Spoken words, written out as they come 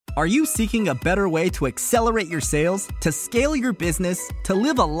Are you seeking a better way to accelerate your sales, to scale your business, to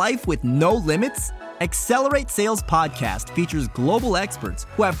live a life with no limits? Accelerate Sales Podcast features global experts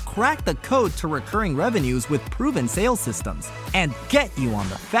who have cracked the code to recurring revenues with proven sales systems and get you on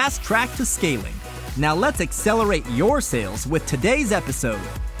the fast track to scaling. Now let's accelerate your sales with today's episode.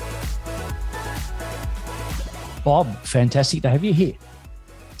 Bob, fantastic to have you here.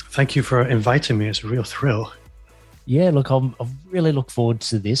 Thank you for inviting me. It's a real thrill. Yeah, look, I really look forward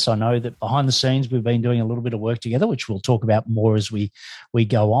to this. I know that behind the scenes we've been doing a little bit of work together, which we'll talk about more as we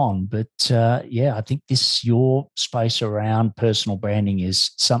go on. But I think your space around personal branding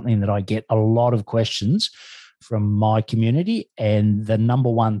is something that I get a lot of questions from my community. And the number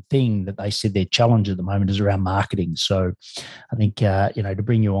one thing that they said their challenge at the moment is around marketing. So I think, to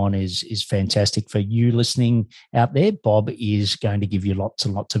bring you on is fantastic. For you listening out there, Bob is going to give you lots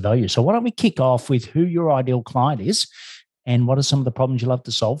and lots of value. So why don't we kick off with who your ideal client is and what are some of the problems you love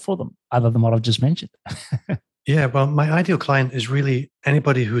to solve for them, other than what I've just mentioned? Yeah, well, my ideal client is really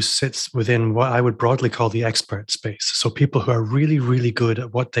anybody who sits within what I would broadly call the expert space. So people who are really, really good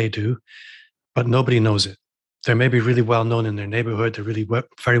at what they do, but nobody knows it. They're maybe really well known in their neighborhood. They're really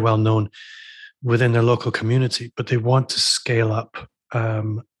very well known within their local community, but they want to scale up.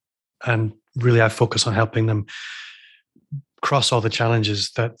 And really, I focus on helping them cross all the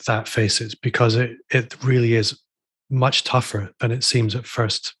challenges that faces, because it really is much tougher than it seems at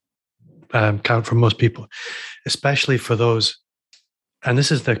first count for most people, especially for those. And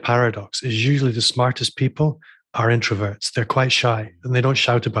this is the paradox: is usually the smartest people are introverts. They're quite shy and they don't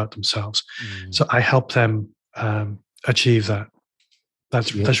shout about themselves. So I help them achieve that.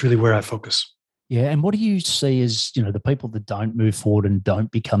 That's really where I focus. Yeah, and what do you see as the people that don't move forward and don't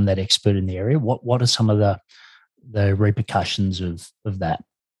become that expert in the area? What are some of the repercussions of that?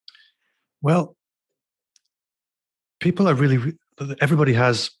 Well, people are everybody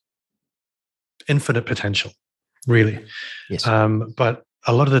has infinite potential, really. Yes. But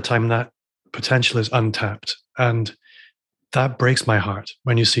a lot of the time that potential is untapped, and that breaks my heart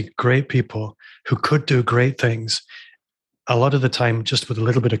when you see great people who could do great things, a lot of the time just with a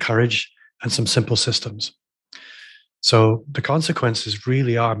little bit of courage and some simple systems. So the consequences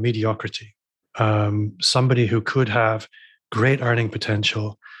really are mediocrity. Somebody who could have great earning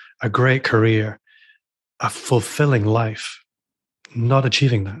potential, a great career, a fulfilling life, not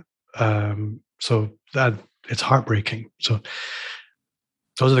achieving that. So that it's heartbreaking. So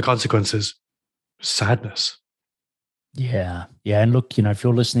those are the consequences. Sadness. Yeah. And look, if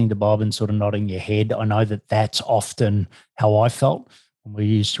you're listening to Bob and sort of nodding your head, I know that that's often how I felt when we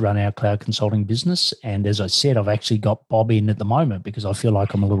used to run our cloud consulting business. And as I said, I've actually got Bob in at the moment because I feel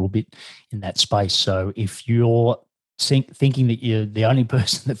like I'm a little bit in that space. So if you're thinking that you're the only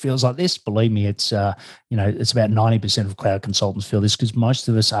person that feels like this, believe me, it's it's about 90% of cloud consultants feel this, because most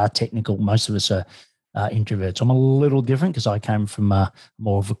of us are technical. Most of us are introverts. I'm a little different because I came from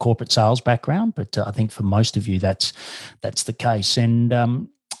more of a corporate sales background, but I think for most of you that's the case. And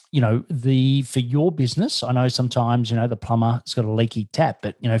for your business, I know sometimes the plumber's got a leaky tap,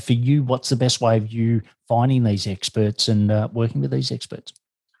 but for you, what's the best way of you finding these experts and working with these experts?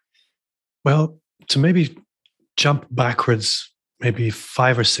 Well, to maybe jump backwards, maybe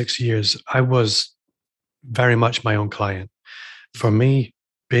 5 or 6 years, I was very much my own client. For me,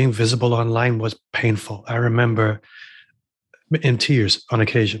 being visible online was painful. I remember in tears on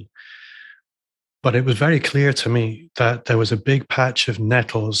occasion. But it was very clear to me that there was a big patch of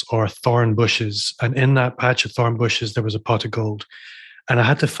nettles or thorn bushes. And in that patch of thorn bushes, there was a pot of gold. And I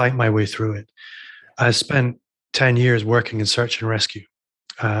had to fight my way through it. I spent 10 years working in search and rescue.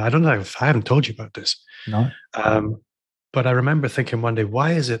 I don't know if I haven't told you about this. No. But I remember thinking one day,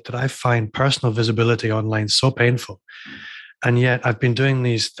 why is it that I find personal visibility online so painful? And yet I've been doing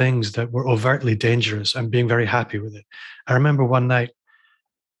these things that were overtly dangerous and being very happy with it. I remember one night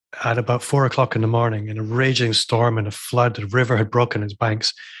at about 4 o'clock in the morning, in a raging storm and a flood, the river had broken its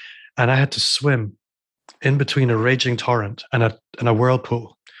banks. And I had to swim in between a raging torrent and a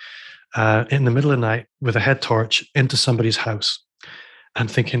whirlpool in the middle of the night with a head torch into somebody's house.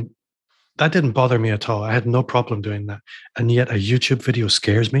 And thinking, that didn't bother me at all. I had no problem doing that. And yet a YouTube video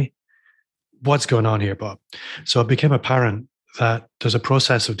scares me. What's going on here, Bob? So it became apparent that there's a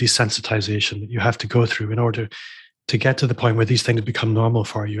process of desensitization that you have to go through in order to get to the point where these things become normal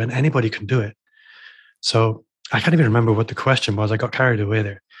for you, and anybody can do it. So I can't even remember what the question was. I got carried away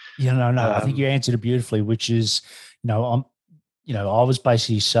there. No. I think you answered it beautifully, which is, I was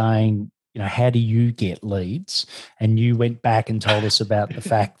basically saying, how do you get leads? And you went back and told us about the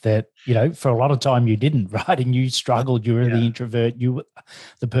fact that, for a lot of time you didn't, right? And you struggled, you were the introvert, you were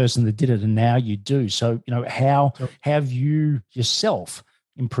the person that did it, and now you do. So, how have you yourself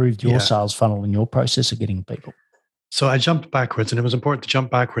improved your sales funnel and your process of getting people? So I jumped backwards, and it was important to jump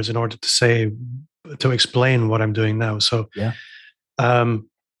backwards in order to explain what I'm doing now. So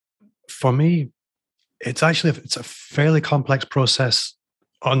for me, it's a fairly complex process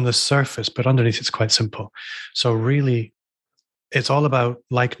on the surface, but underneath it's quite simple. So really, it's all about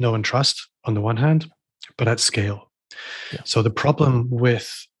like, know, and trust on the one hand, but at scale. Yeah. So the problem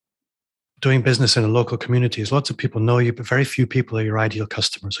with doing business in a local community is lots of people know you, but very few people are your ideal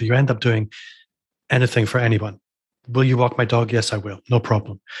customer. So you end up doing anything for anyone. Will you walk my dog? Yes, I will. No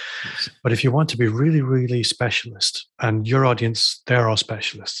problem. Yes. But if you want to be really, really specialist, and your audience, they're all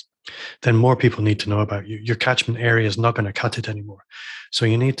specialists, then more people need to know about you. Your catchment area is not going to cut it anymore. So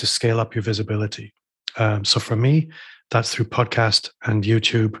you need to scale up your visibility. So for me, that's through podcast and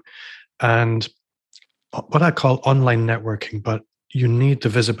YouTube and what I call online networking, but you need the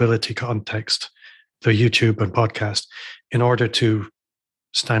visibility context, the YouTube and podcast, in order to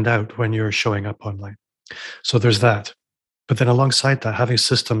stand out when you're showing up online. So there's that. But then alongside that, having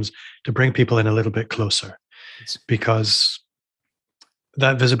systems to bring people in a little bit closer, because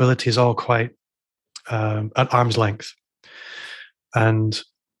that visibility is all quite at arm's length. And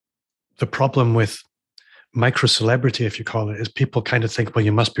the problem with micro celebrity, if you call it, is people kind of think, well,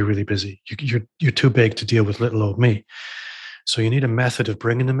 you must be really busy. You're too big to deal with little old me. So you need a method of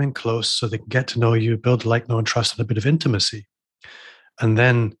bringing them in close so they can get to know you, build like, know, and trust, and a bit of intimacy. And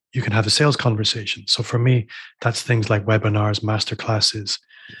then you can have a sales conversation. So for me, that's things like webinars, masterclasses,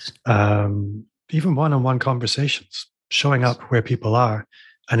 even one-on-one conversations, showing up where people are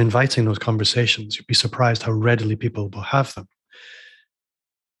and inviting those conversations. You'd be surprised how readily people will have them.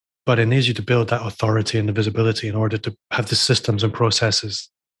 But it needs you to build that authority and the visibility in order to have the systems and processes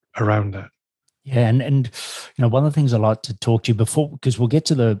around that. Yeah, and one of the things I like to talk to you before, because we'll get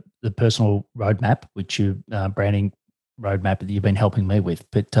to the personal roadmap, which you branding roadmap that you've been helping me with.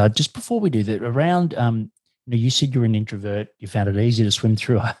 But just before we do that, around you said you're an introvert. You found it easier to swim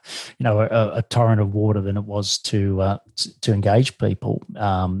through a torrent of water than it was to engage people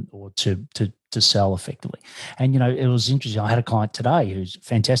or to sell effectively. And it was interesting. I had a client today who's a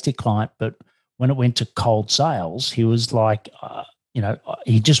fantastic client, but when it went to cold sales, he was like,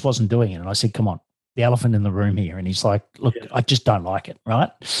 he just wasn't doing it. And I said, come on, the elephant in the room here. And he's like, look, I just don't like it, right?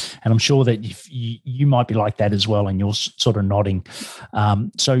 And I'm sure that if you might be like that as well, and you're sort of nodding.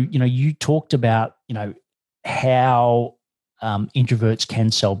 So, you talked about, how introverts can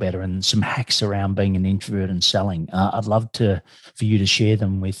sell better and some hacks around being an introvert and selling. I'd love for you to share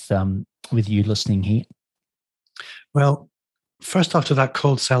them with you listening here. Well, first off, to that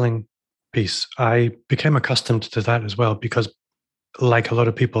cold selling piece, I became accustomed to that as well, because like a lot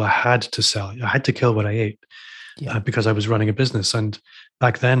of people, I had to sell. I had to kill what I ate because I was running a business. And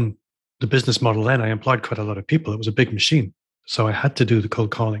back then, the business model then, I employed quite a lot of people. It was a big machine. So I had to do the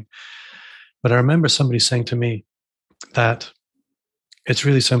cold calling. But I remember somebody saying to me that it's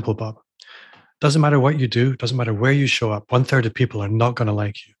really simple, Bob. Doesn't matter what you do, doesn't matter where you show up, 1/3 of people are not going to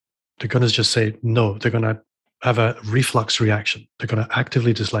like you. They're going to just say no. They're going to have a reflux reaction. They're going to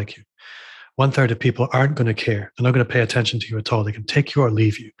actively dislike you. 1/3 of people aren't going to care. They're not going to pay attention to you at all. They can take you or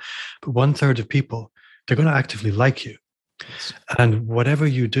leave you. But 1/3 of people, they're going to actively like you. Yes. And whatever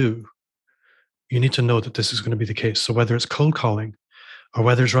you do, you need to know that this is going to be the case. So whether it's cold calling, or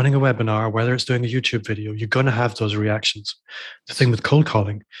whether it's running a webinar, or whether it's doing a YouTube video, you're going to have those reactions. The thing with cold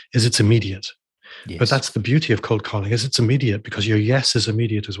calling is it's immediate. Yes. But that's the beauty of cold calling, is it's immediate because your yes is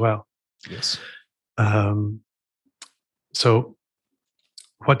immediate as well. Yes. So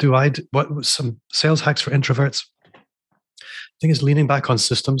what do I do? What some sales hacks for introverts? I think is leaning back on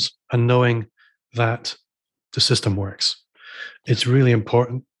systems and knowing that the system works. It's really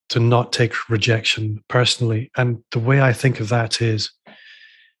important to not take rejection personally. And the way I think of that is,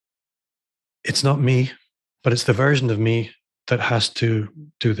 it's not me, but it's the version of me that has to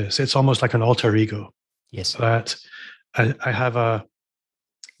do this. It's almost like an alter ego. Yes. That I have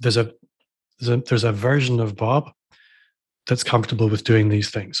there's a version of Bob that's comfortable with doing these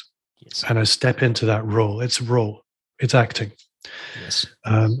things. Yes. And I step into that role. It's a role. It's acting. Yes.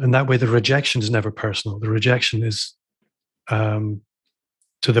 And that way the rejection is never personal. The rejection is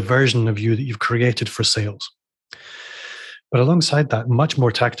to the version of you that you've created for sales. But alongside that, much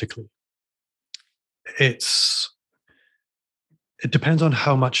more tactically, it depends on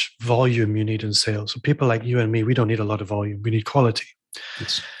how much volume you need in sales. So people like you and me, we don't need a lot of volume. We need quality.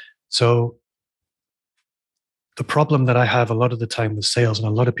 Yes. So the problem that I have a lot of the time with sales, and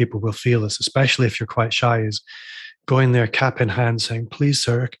a lot of people will feel this, especially if you're quite shy, is going there cap in hand saying, please,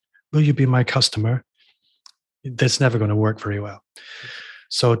 sir, will you be my customer? That's never going to work very well.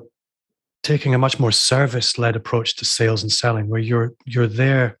 So taking a much more service-led approach to sales and selling, where you're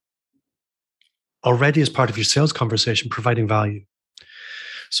there already as part of your sales conversation, providing value.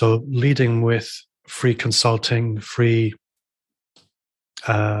 So leading with free consulting, free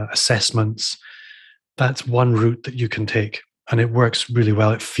assessments, that's one route that you can take. And it works really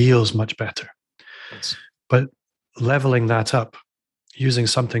well. It feels much better. Yes. But leveling that up, using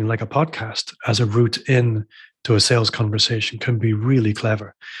something like a podcast as a route in to a sales conversation can be really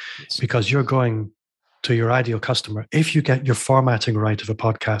clever. Yes. Because you're going to your ideal customer. If you get your formatting right of a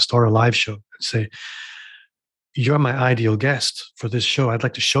podcast or a live show and say, you're my ideal guest for this show, I'd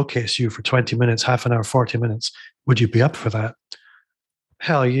like to showcase you for 20 minutes, half an hour, 40 minutes. Would you be up for that?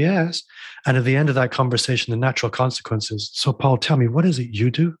 Hell yes. And at the end of that conversation, the natural consequences. So Paul, tell me, what is it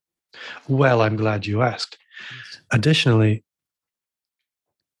you do? Well, I'm glad you asked. Yes. Additionally,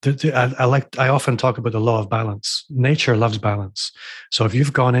 I often talk about the law of balance. Nature loves balance. So if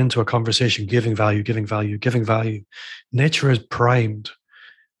you've gone into a conversation giving value, nature is primed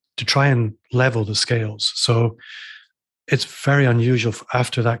to try and level the scales. So it's very unusual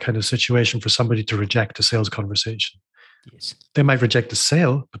after that kind of situation for somebody to reject a sales conversation. Yes. They might reject the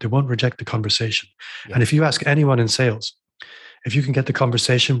sale, but they won't reject the conversation. Yeah. And if you ask anyone in sales, if you can get the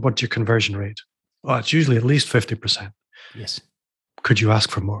conversation, what's your conversion rate? Well, it's usually at least 50%. Yes. Could you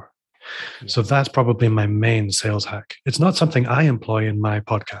ask for more? Yeah. So that's probably my main sales hack. It's not something I employ in my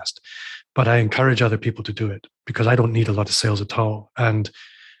podcast, but I encourage other people to do it because I don't need a lot of sales at all. And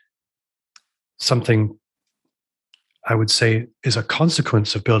something I would say is a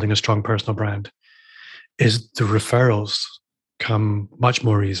consequence of building a strong personal brand is the referrals come much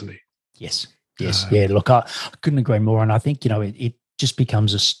more easily. Yes. Yes. Yeah. Look, I couldn't agree more. And I think, it just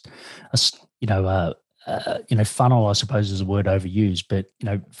becomes funnel, I suppose, is a word overused, but,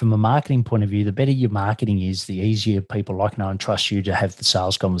 from a marketing point of view, the better your marketing is, the easier people like, know, and trust you to have the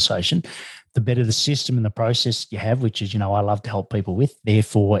sales conversation, the better the system and the process you have, which is, I love to help people with.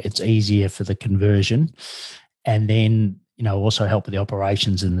 Therefore, it's easier for the conversion. And then, also help with the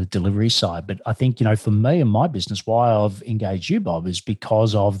operations and the delivery side. But I think, for me and my business, why I've engaged you, Bob, is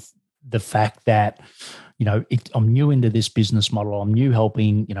because of the fact that, I'm new into this business model. I'm new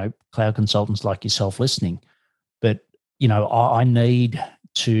helping, cloud consultants like yourself listening. But, I need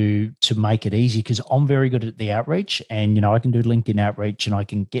to make it easy because I'm very good at the outreach and, I can do LinkedIn outreach and I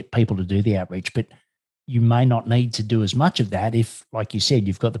can get people to do the outreach. But you may not need to do as much of that if, like you said,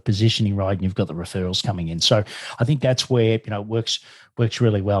 you've got the positioning right and you've got the referrals coming in. So I think that's where, it works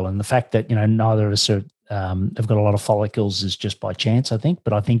really well. And the fact that, neither of us have got a lot of follicles is just by chance, I think.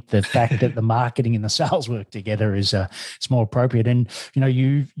 But I think the fact that the marketing and the sales work together is it's more appropriate. And,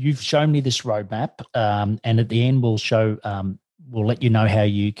 you've shown me this roadmap and at the end we'll show, we'll let you know how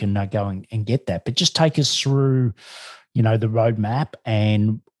you can go and get that. But just take us through, the roadmap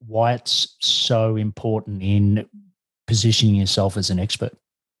and why it's so important in positioning yourself as an expert.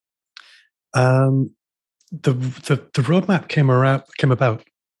 The roadmap came about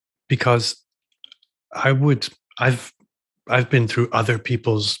because I've been through other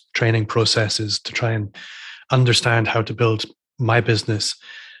people's training processes to try and understand how to build my business,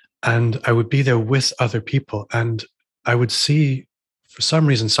 and I would be there with other people, and I would see, for some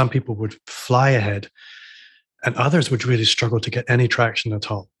reason, some people would fly ahead, and others would really struggle to get any traction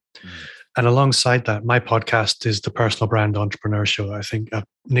at all. And alongside that, my podcast is the Personal Brand Entrepreneur Show. I think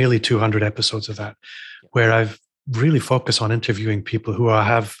nearly 200 episodes of that, where I've really focused on interviewing people who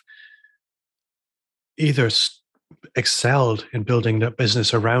have either excelled in building their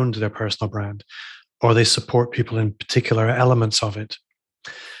business around their personal brand, or they support people in particular elements of it.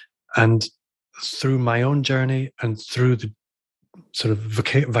 And through my own journey and through the sort of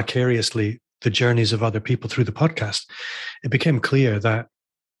vicariously the journeys of other people through the podcast, it became clear that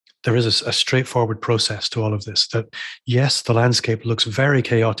there is a straightforward process to all of this. That yes, the landscape looks very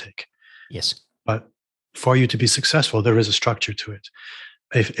chaotic. Yes, but for you to be successful, there is a structure to it.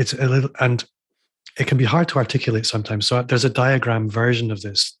 If it's a little, and it can be hard to articulate sometimes. So there's a diagram version of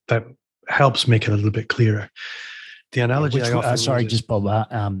this that helps make it a little bit clearer. The analogy I often sorry, just Bob.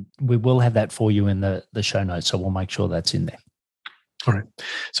 We will have that for you in the show notes, so we'll make sure that's in there. All right.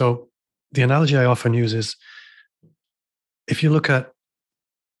 So the analogy I often use is, if you look at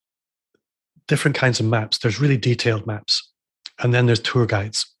different kinds of maps, there's really detailed maps, and then there's tour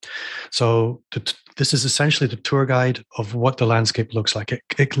guides. So this is essentially the tour guide of what the landscape looks like.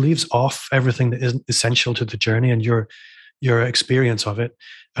 It leaves off everything that isn't essential to the journey and your experience of it,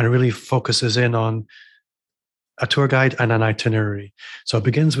 and it really focuses in on a tour guide and an itinerary. So it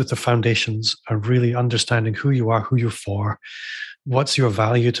begins with the foundations and really understanding who you are, who you're for, what's your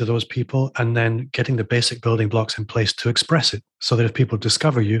value to those people, and then getting the basic building blocks in place to express it so that if people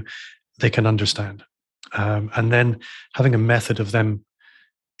discover you, they can understand. And then having a method of them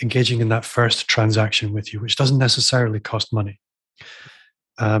engaging in that first transaction with you, which doesn't necessarily cost money.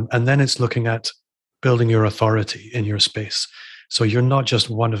 And then it's looking at building your authority in your space. So you're not just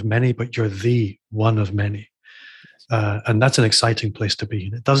one of many, but you're the one of many. And that's an exciting place to be.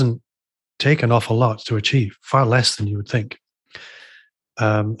 And it doesn't take an awful lot to achieve, far less than you would think.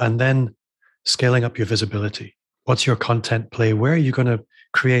 And then scaling up your visibility. What's your content play? Where are you going to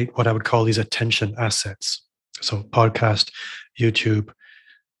create what I would call these attention assets? So podcast, YouTube,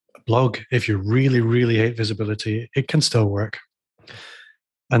 blog. If you really, really hate visibility, it can still work.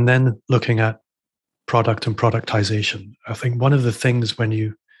 And then looking at product and productization. I think one of the things when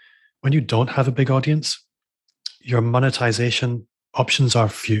you don't have a big audience, your monetization options are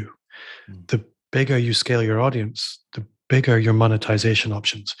few. The bigger you scale your audience, the bigger your monetization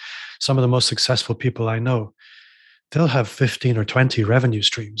options. Some of the most successful people I know, they'll have 15 or 20 revenue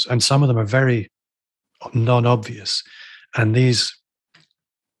streams, and some of them are very non-obvious. And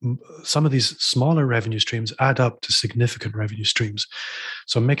some of these smaller revenue streams add up to significant revenue streams.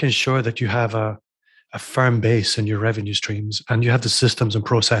 So making sure that you have a firm base in your revenue streams, and you have the systems and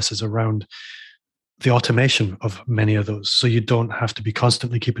processes around the automation of many of those, so you don't have to be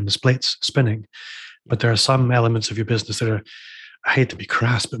constantly keeping the plates spinning. But there are some elements of your business that are, I hate to be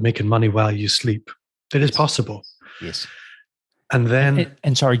crass, but making money while you sleep. It is possible. Yes. And then,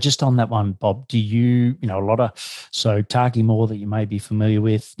 and sorry, just on that one, Bob, do you so Taki Moore, that you may be familiar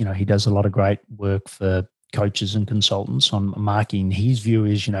with, he does a lot of great work for coaches and consultants on marketing. His view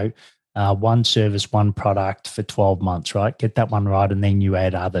is, one service, one product for 12 months, right? Get that one right, and then you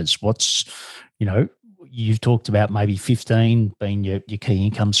add others. You've talked about maybe 15 being your key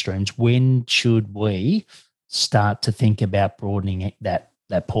income streams. When should we start to think about broadening that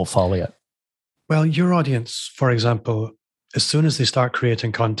portfolio? Well, your audience, for example, as soon as they start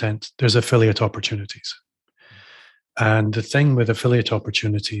creating content, there's affiliate opportunities. And the thing with affiliate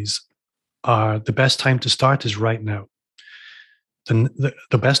opportunities are the best time to start is right now.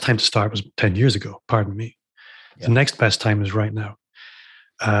 The best time to start was 10 years ago, pardon me. Yeah. The next best time is right now.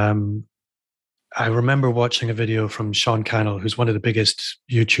 I remember watching a video from Sean Cannell, who's one of the biggest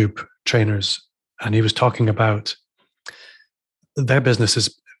YouTube trainers, and he was talking about their business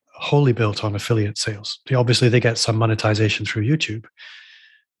is wholly built on affiliate sales. Obviously, they get some monetization through YouTube,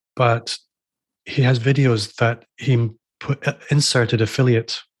 but he has videos that he inserted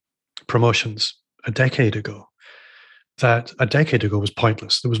affiliate promotions a decade ago that a decade ago was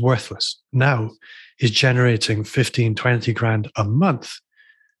pointless. It was worthless. Now he's generating 15, 20 grand a month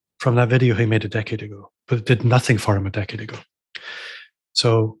from that video he made a decade ago, but it did nothing for him a decade ago.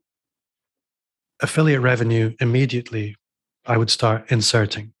 So affiliate revenue, immediately I would start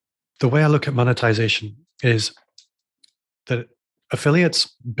inserting. The way I look at monetization is that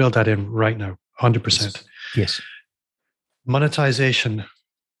affiliates, build that in right now, 100%. Yes. Monetization,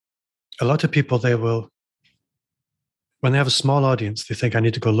 a lot of people, when they have a small audience, they think I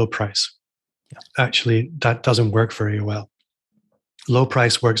need to go low price. Yeah. Actually, that doesn't work very well. Low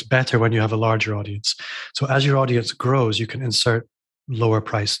price works better when you have a larger audience. So as your audience grows, you can insert lower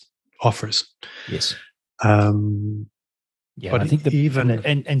price offers. Yes. Yeah, but I think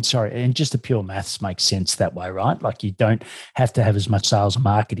and just the pure maths makes sense that way, right? Like, you don't have to have as much sales and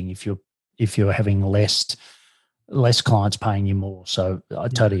marketing if you're having less clients paying you more. So I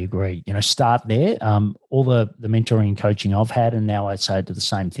totally agree. Start there. All the mentoring and coaching I've had, and now I say to the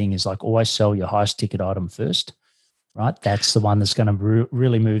same thing, is like, always sell your highest ticket item first, right? That's the one that's going to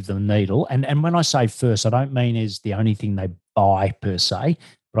really move the needle. And when I say first, I don't mean is the only thing they buy per se,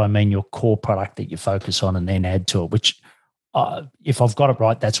 but I mean your core product that you focus on and then add to it, which if I've got it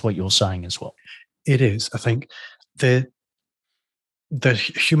right, that's what you're saying as well. It is. I think the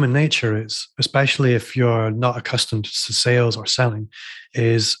human nature is, especially if you're not accustomed to sales or selling,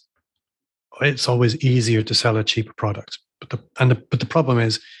 is it's always easier to sell a cheaper product. But the problem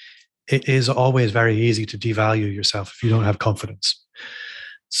is, it is always very easy to devalue yourself if you don't have confidence.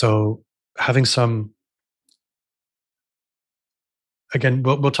 So having some, again,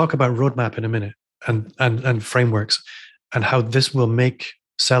 we'll talk about roadmap in a minute and frameworks and how this will make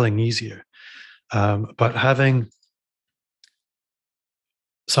selling easier. But having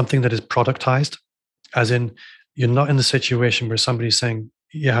something that is productized, as in you're not in the situation where somebody's saying,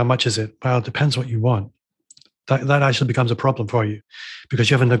 yeah, how much is it? Well, it depends what you want. That actually becomes a problem for you because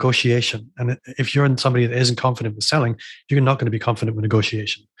you have a negotiation. And if you're somebody that isn't confident with selling, you're not going to be confident with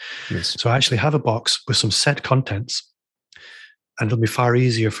negotiation. Yes. So actually have a box with some set contents, and it'll be far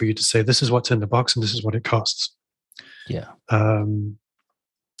easier for you to say, this is what's in the box and this is what it costs. Yeah.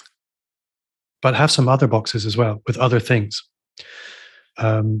 But have some other boxes as well with other things.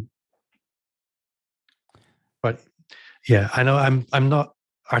 But yeah, I know I'm not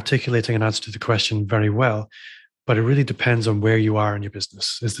articulating an answer to the question very well, but it really depends on where you are in your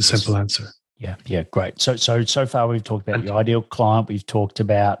business, is the simple answer. Yeah, great. So far we've talked about your ideal client. We've talked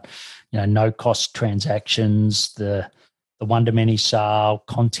about, no cost transactions, the one-to-many sale,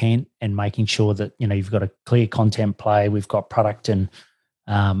 content, and making sure that you've got a clear content play. We've got product and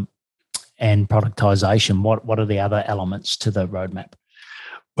productization. What are the other elements to the roadmap?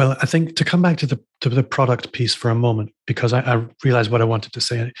 Well, I think to come back to the product piece for a moment, because I realized what I wanted to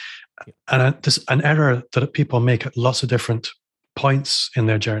say, and an error that people make at lots of different points in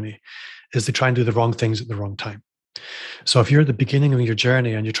their journey is they try and do the wrong things at the wrong time. So if you're at the beginning of your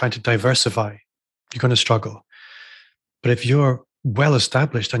journey and you're trying to diversify, you're going to struggle. But if you're well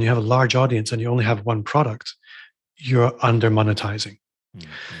established and you have a large audience and you only have one product, you're under monetizing.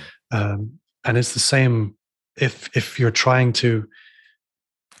 Mm-hmm. And it's the same if you're trying to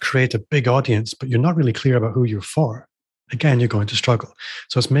create a big audience, but you're not really clear about who you're for. Again, you're going to struggle.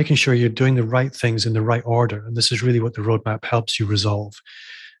 So it's making sure you're doing the right things in the right order. And this is really what the roadmap helps you resolve,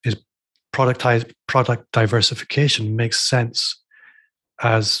 is product diversification makes sense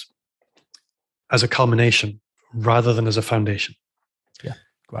as a culmination rather than as a foundation. Yeah,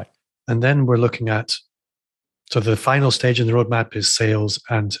 great. And then we're looking at, so the final stage in the roadmap is sales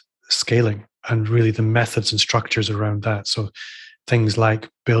and scaling, and really the methods and structures around that. So things like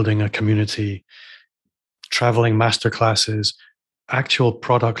building a community, traveling masterclasses, actual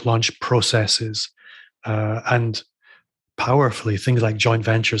product launch processes, and powerfully things like joint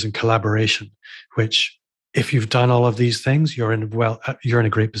ventures and collaboration, which if you've done all of these things, you're in a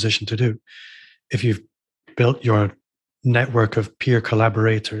great position to do. If you've built your network of peer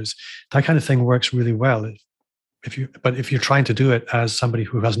collaborators, that kind of thing works really well. But if you're trying to do it as somebody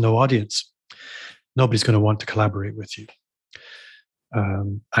who has no audience, nobody's going to want to collaborate with you.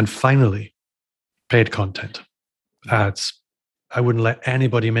 And finally, paid content, ads. I wouldn't let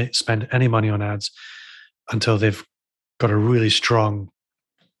anybody spend any money on ads until they've got a really strong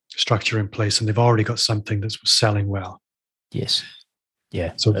structure in place and they've already got something that's selling well. Yes.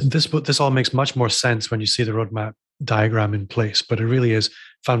 Yeah. So this all makes much more sense when you see the roadmap diagram in place, but it really is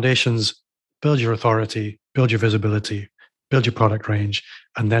foundations: build your authority, build your visibility, build your product range,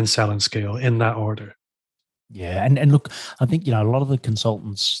 and then sell and scale in that order. Yeah. And look, I think, a lot of the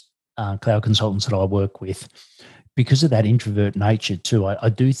consultants, cloud consultants that I work with, because of that introvert nature too, I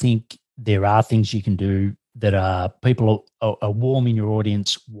do think there are things you can do that are people are warm in your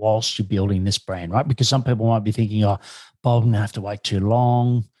audience whilst you're building this brand, right? Because some people might be thinking, oh, Bob, I'm going to have to wait too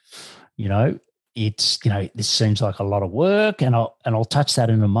long. It's, this seems like a lot of work, and I'll touch that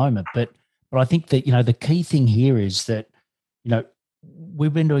in a moment. But I think that, the key thing here is that,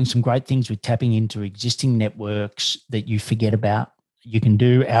 we've been doing some great things with tapping into existing networks that you forget about. You can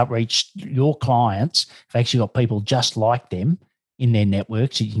do outreach. Your clients have actually got people just like them in their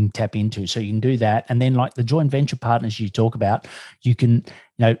networks that you can tap into. So you can do that. And then like the joint venture partners you talk about, you can,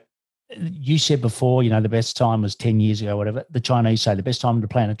 you said before, the best time was 10 years ago, whatever. The Chinese say the best time to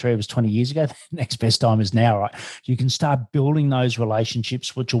plant a tree was 20 years ago. The next best time is now, right? You can start building those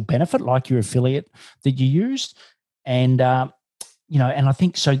relationships, which will benefit, like your affiliate that you used. And, and I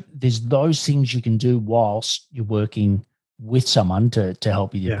think so there's those things you can do whilst you're working with someone to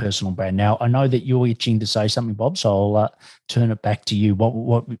help with your personal brand. Now, I know that you're itching to say something, Bob, so I'll turn it back to you.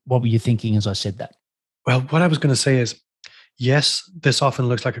 What were you thinking as I said that? Well, what I was going to say is, yes, this often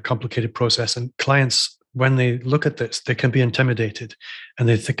looks like a complicated process, and clients, when they look at this, they can be intimidated, and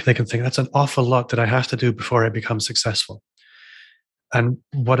they can think that's an awful lot that I have to do before I become successful. And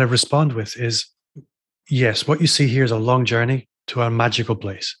what I respond with is, yes, what you see here is a long journey to a magical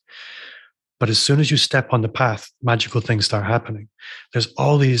place. But as soon as you step on the path, magical things start happening. There's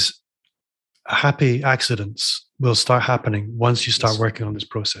all these happy accidents will start happening once you start working on this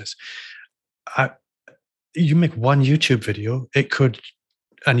process. You make one YouTube video,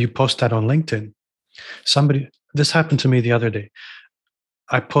 and you post that on LinkedIn. This happened to me the other day.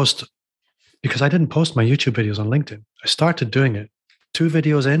 Because I didn't post my YouTube videos on LinkedIn. I started doing it. 2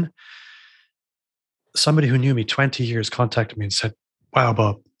 videos in, somebody who knew me 20 years contacted me and said, "Wow,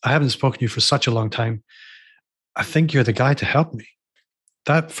 Bob, I haven't spoken to you for such a long time. I think you're the guy to help me."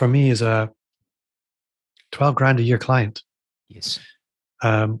 That for me is a 12 grand a year client. Yes.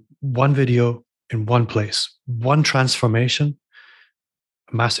 One video in one place, one transformation,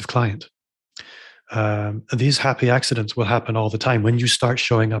 a massive client. These happy accidents will happen all the time when you start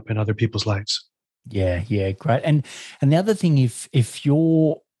showing up in other people's lives. Yeah, great. And the other thing, if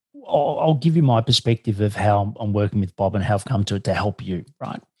you're, I'll give you my perspective of how I'm working with Bob and how I've come to help you,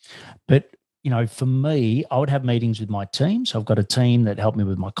 right? But, for me, I would have meetings with my team. So I've got a team that help me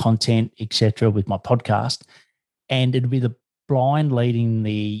with my content, etc., with my podcast. and it'd be the blind leading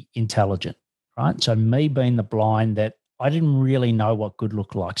the intelligent, right? So me being the blind that I didn't really know what good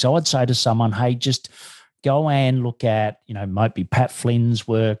looked like. So I'd say to someone, hey, just go and look at, it might be Pat Flynn's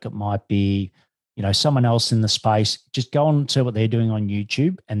work. It might be, someone else in the space. Just go and see what they're doing on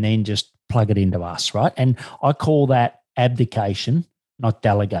YouTube and then just plug it into us, right? And I call that abdication, not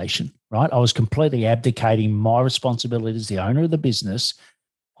delegation, right? I was completely abdicating my responsibility as the owner of the business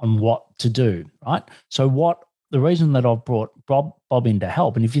on what to do, right? So the reason that I've brought Bob in to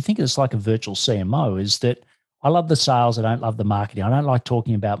help, and if you think it's like a virtual CMO, is that I love the sales. I don't love the marketing. I don't like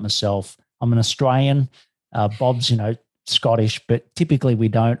talking about myself. I'm an Australian. Bob's, Scottish, but typically we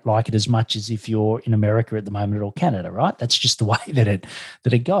don't like it as much as if you're in America at the moment or Canada, right? That's just the way that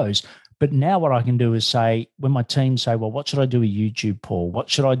it goes. But now what I can do is say, when my team say, well, what should I do with YouTube, Paul?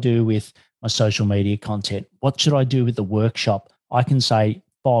 What should I do with my social media content? What should I do with the workshop? I can say,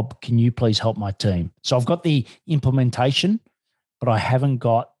 Bob, can you please help my team? So I've got the implementation, but I haven't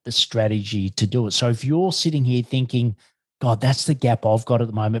got the strategy to do it. So if you're sitting here thinking, God, that's the gap I've got at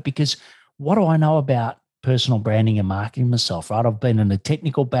the moment, because what do I know about personal branding and marketing myself, right? I've been in a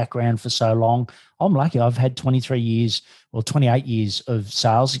technical background for so long. I'm lucky. I've had 23 years or 28 years of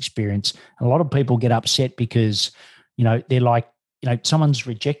sales experience. And a lot of people get upset because, they're like, someone's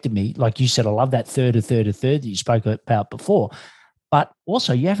rejected me. Like you said, I love that third that you spoke about before. But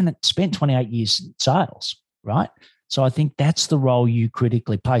also you haven't spent 28 years in sales, right? So I think that's the role you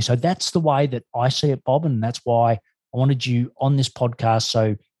critically play. So that's the way that I see it, Bob. And that's why I wanted you on this podcast.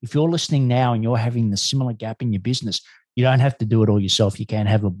 So if you're listening now and you're having the similar gap in your business, you don't have to do it all yourself. You can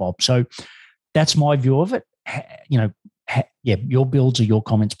have a Bob. So that's my view of it. Your builds or your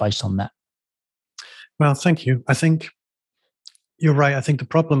comments based on that. Well, thank you. I think you're right. I think the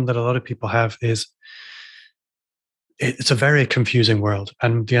problem that a lot of people have is it's a very confusing world.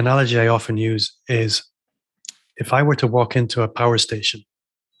 And the analogy I often use is if I were to walk into a power station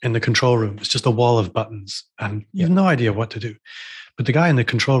in the control room, it's just a wall of buttons and you have no idea what to do. But the guy in the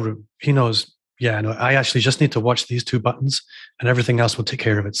control room, he knows, I actually just need to watch these two buttons and everything else will take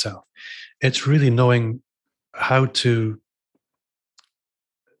care of itself. It's really knowing how to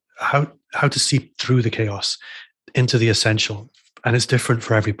see through the chaos into the essential. And it's different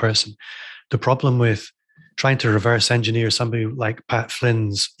for every person. The problem with trying to reverse engineer somebody like Pat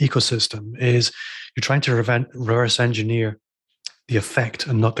Flynn's ecosystem is you're trying to reverse engineer the effect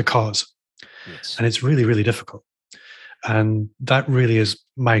and not the cause. Yes. And it's really, really difficult. And that really is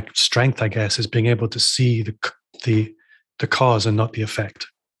my strength, I guess, is being able to see the cause and not the effect.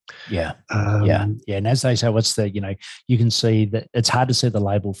 Yeah. And as they say, you can see that it's hard to see the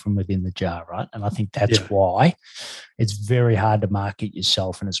label from within the jar, right? And I think that's why it's very hard to market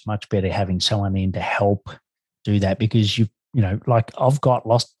yourself. And it's much better having someone in to help do that because I've got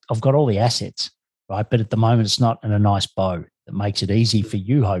all the assets, right? But at the moment it's not in a nice bow that makes it easy for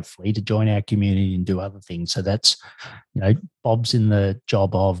you, hopefully, to join our community and do other things. So that's, Bob's in the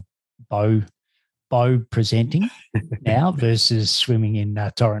job of bow presenting now versus swimming in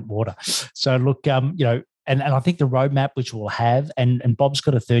torrent water. So look, and I think the roadmap which we'll have, and Bob's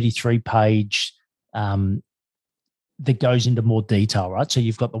got a 33-page that goes into more detail, right? So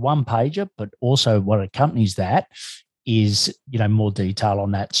you've got the one pager, but also what accompanies that is, more detail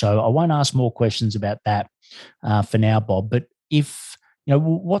on that. So I won't ask more questions about that for now, Bob, but if,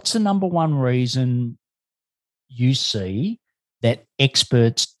 what's the number one reason you see that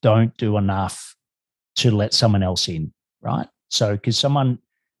experts don't do enough to let someone else in, right? So, because someone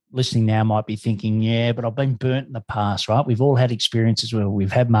listening now might be thinking, yeah, but I've been burnt in the past, right? We've all had experiences where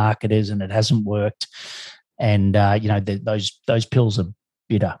we've had marketers and it hasn't worked. And, those pills are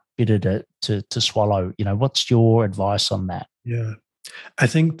bitter to swallow. What's your advice on that? Yeah. I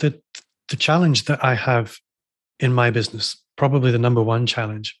think that the challenge that I have in my business, probably the number one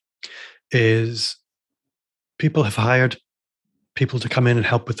challenge, is people have hired people to come in and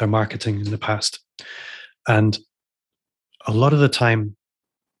help with their marketing in the past. And a lot of the time,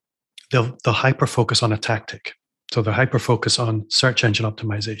 they'll hyper-focus on a tactic. So they'll hyper-focus on search engine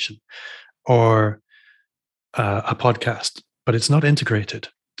optimization or a podcast, but it's not integrated.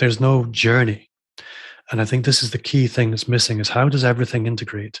 There's no journey. And I think this is the key thing that's missing is how does everything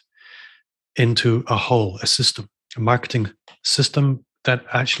integrate into a whole, a system, a marketing system that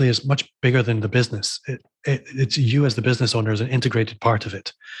actually is much bigger than the business. It's you as the business owner as an integrated part of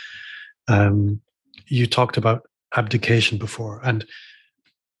it. You talked about abdication before, and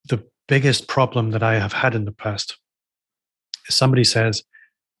the biggest problem that I have had in the past is somebody says,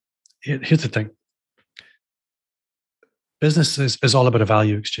 here's the thing. Business is all about a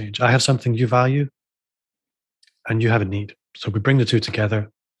value exchange. I have something you value and you have a need. So we bring the two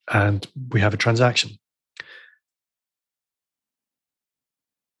together and we have a transaction.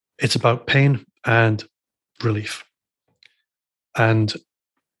 it's about pain and relief. And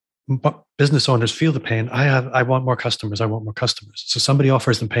business owners feel the pain. I want more customers. I want more customers. So somebody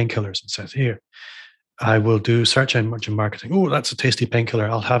offers them painkillers and says, here, I will do search engine marketing. Oh, that's a tasty painkiller.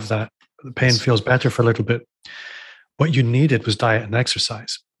 I'll have that. The pain feels better for a little bit. What you needed was diet and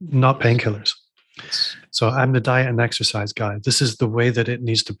exercise, not painkillers. So I'm the diet and exercise guy. This is the way that it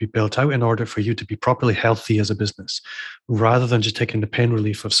needs to be built out in order for you to be properly healthy as a business, rather than just taking the pain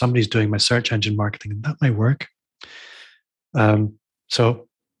relief of somebody's doing my search engine marketing, and that might work. So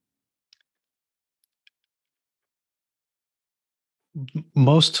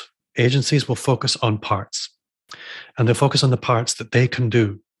most agencies will focus on parts, and they'll focus on the parts that they can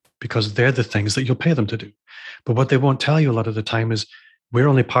do because they're the things that you'll pay them to do. But what they won't tell you a lot of the time is we're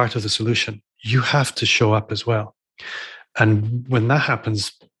only part of the solution. You have to show up as well. And when that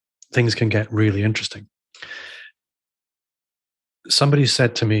happens, things can get really interesting. Somebody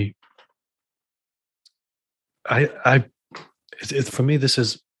said to me, for me, this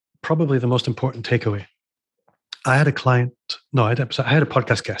is probably the most important takeaway. I had a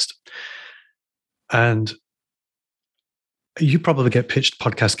podcast guest, and you probably get pitched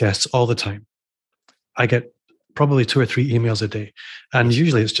podcast guests all the time. I get probably 2 or 3 emails a day, and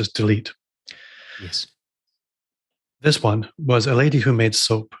usually it's just delete. Yes. This one was a lady who made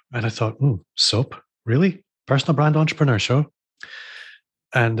soap, and I thought, soap? Really? Personal brand entrepreneur show?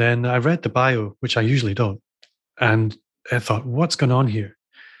 And then I read the bio, which I usually don't, and I thought, what's going on here?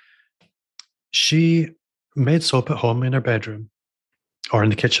 She made soap at home in her bedroom, or in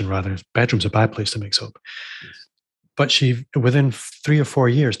the kitchen rather. Bedroom's a bad place to make soap. Yes. But she, within 3 or 4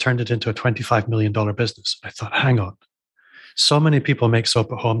 years, turned it into a $25 million business. I thought, hang on. So many people make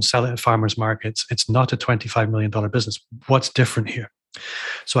soap at home, sell it at farmers markets. It's not a $25 million business. What's different here?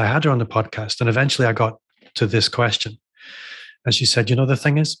 So I had her on the podcast, and eventually I got to this question. And she said, the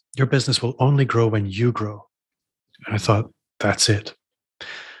thing is, your business will only grow when you grow. And I thought, that's it.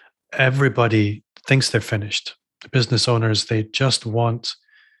 Everybody thinks they're finished. The business owners, they just want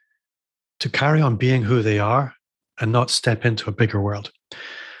to carry on being who they are and not step into a bigger world.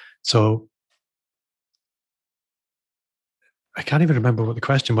 So I can't even remember what the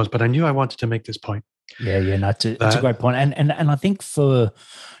question was, but I knew I wanted to make this point. Yeah, no, it's a great point. And I think for,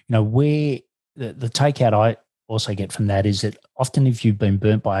 where the takeout I also get from that is that often if you've been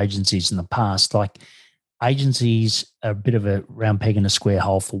burnt by agencies in the past, like agencies are a bit of a round peg in a square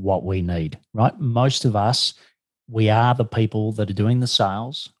hole for what we need, right? Most of us, we are the people that are doing the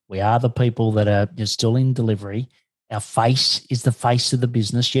sales. We are the people that are still in delivery. Our face is the face of the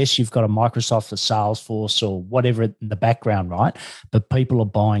business. Yes, you've got a Microsoft or Salesforce or whatever in the background, right? But people are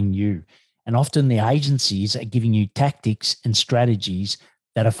buying you. And often the agencies are giving you tactics and strategies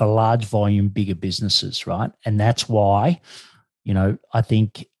that are for large volume, bigger businesses, right? And that's why, I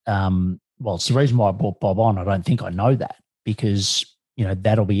think, it's the reason why I brought Bob on. I don't think I know that because,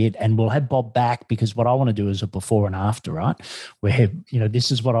 that'll be it. And we'll have Bob back because what I want to do is a before and after, right? Where, this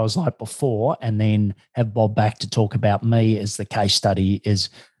is what I was like before, and then have Bob back to talk about me as the case study is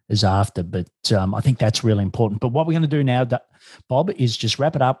after. But I think that's really important. But what we're going to do now, Bob, is just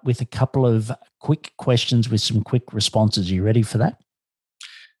wrap it up with a couple of quick questions with some quick responses. Are you ready for that?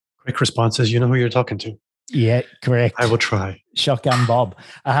 Quick responses. You know who you're talking to. Yeah, correct. I will try. Shotgun Bob.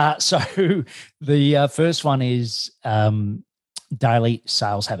 So the first one is daily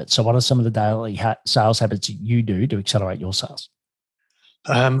sales habits. So what are some of the daily sales habits you do to accelerate your sales?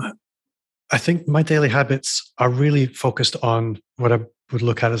 I think my daily habits are really focused on what I would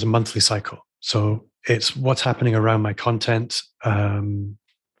look at as a monthly cycle. So it's what's happening around my content and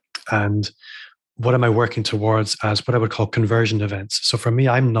what am I working towards as what I would call conversion events. So for me,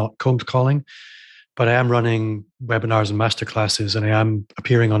 I'm not cold calling, but I am running webinars and masterclasses, and I am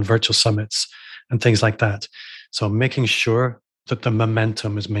appearing on virtual summits and things like that. So making sure that the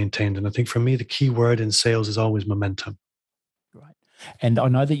momentum is maintained. And I think for me, the key word in sales is always momentum. Right. And I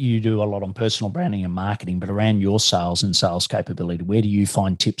know that you do a lot on personal branding and marketing, but around your sales and sales capability, where do you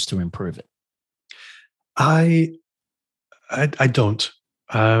find tips to improve it? I don't.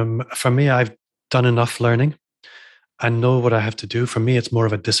 For me, I've done enough learning. I know what I have to do. For me, it's more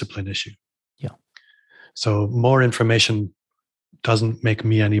of a discipline issue. Yeah. So more information doesn't make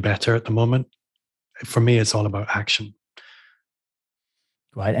me any better at the moment. For me, it's all about action.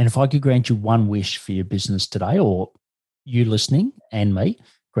 Right. And if I could grant you one wish for your business today, or you listening and me,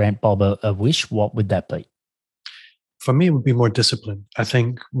 grant Bob a wish, what would that be? For me, it would be more discipline. I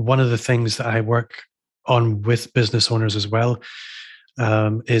think one of the things that I work on with business owners as well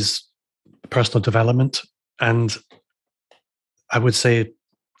is personal development. And I would say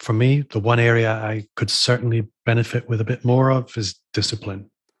for me, the one area I could certainly benefit with a bit more of is discipline.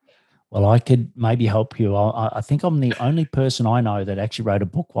 Well, I could maybe help you. I think I'm the only person I know that actually wrote a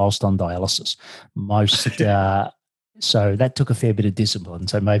book whilst on dialysis. So that took a fair bit of discipline.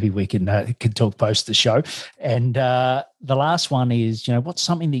 So maybe we can talk post the show. And the last one is, what's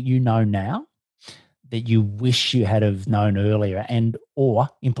something that you know now that you wish you had have known earlier and or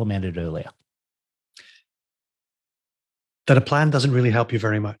implemented earlier? That a plan doesn't really help you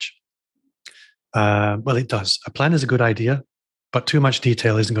very much. Well, it does. A plan is a good idea, but too much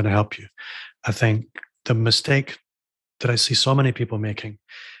detail isn't going to help you. I think the mistake that I see so many people making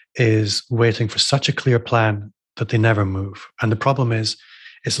is waiting for such a clear plan that they never move. And the problem is,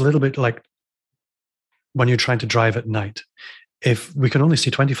 it's a little bit like when you're trying to drive at night. If we can only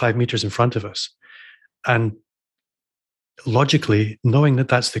see 25 meters in front of us, and logically, knowing that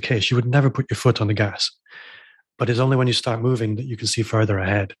that's the case, you would never put your foot on the gas. But it's only when you start moving that you can see further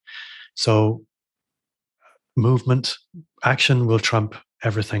ahead. So movement, action will trump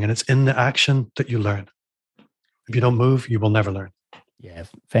everything. And it's in the action that you learn. If you don't move, you will never learn. Yeah,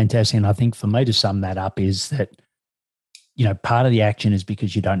 fantastic. And I think for me to sum that up is that, part of the action is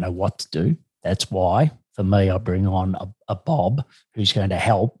because you don't know what to do. That's why, for me, I bring on a Bob who's going to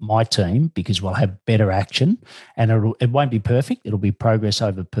help my team because we'll have better action. And it won't be perfect. It'll be progress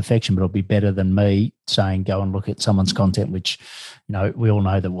over perfection, but it'll be better than me saying, go and look at someone's content, which, we all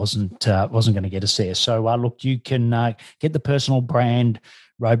know that wasn't going to get us there. So, look, you can get the personal brand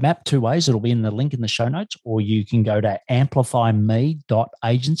roadmap two ways. It'll be in the link in the show notes, or you can go to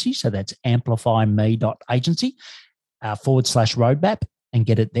amplifyme.agency. So that's amplifyme.agency /roadmap and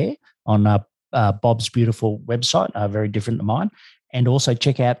get it there on Bob's beautiful website, very different to mine. And also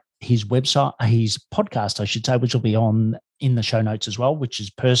check out his website, his podcast, I should say, which will be in the show notes as well, which is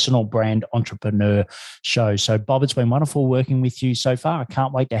Personal Brand Entrepreneur Show. So, Bob, it's been wonderful working with you so far. I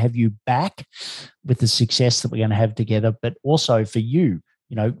can't wait to have you back with the success that we're going to have together. But also for you,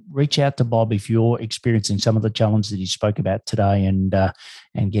 reach out to Bob if you're experiencing some of the challenges that he spoke about today, and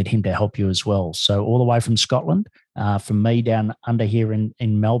get him to help you as well. So, all the way from Scotland, from me down under here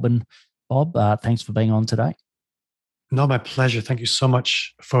in Melbourne, Bob, thanks for being on today. No, my pleasure. Thank you so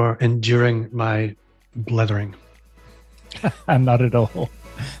much for enduring my blethering. Not at all.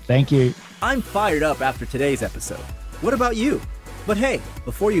 Thank you. I'm fired up after today's episode. What about you? But hey,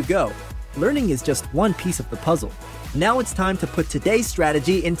 before you go, learning is just one piece of the puzzle. Now it's time to put today's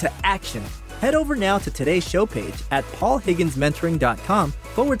strategy into action. Head over now to today's show page at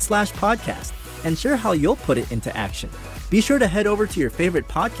paulhigginsmentoring.com/podcast and share how you'll put it into action. Be sure to head over to your favorite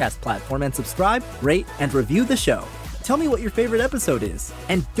podcast platform and subscribe, rate, and review the show. Tell me what your favorite episode is.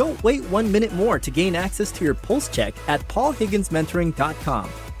 And don't wait 1 minute more to gain access to your pulse check at paulhigginsmentoring.com.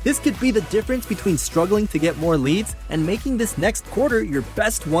 This could be the difference between struggling to get more leads and making this next quarter your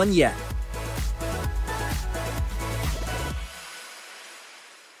best one yet.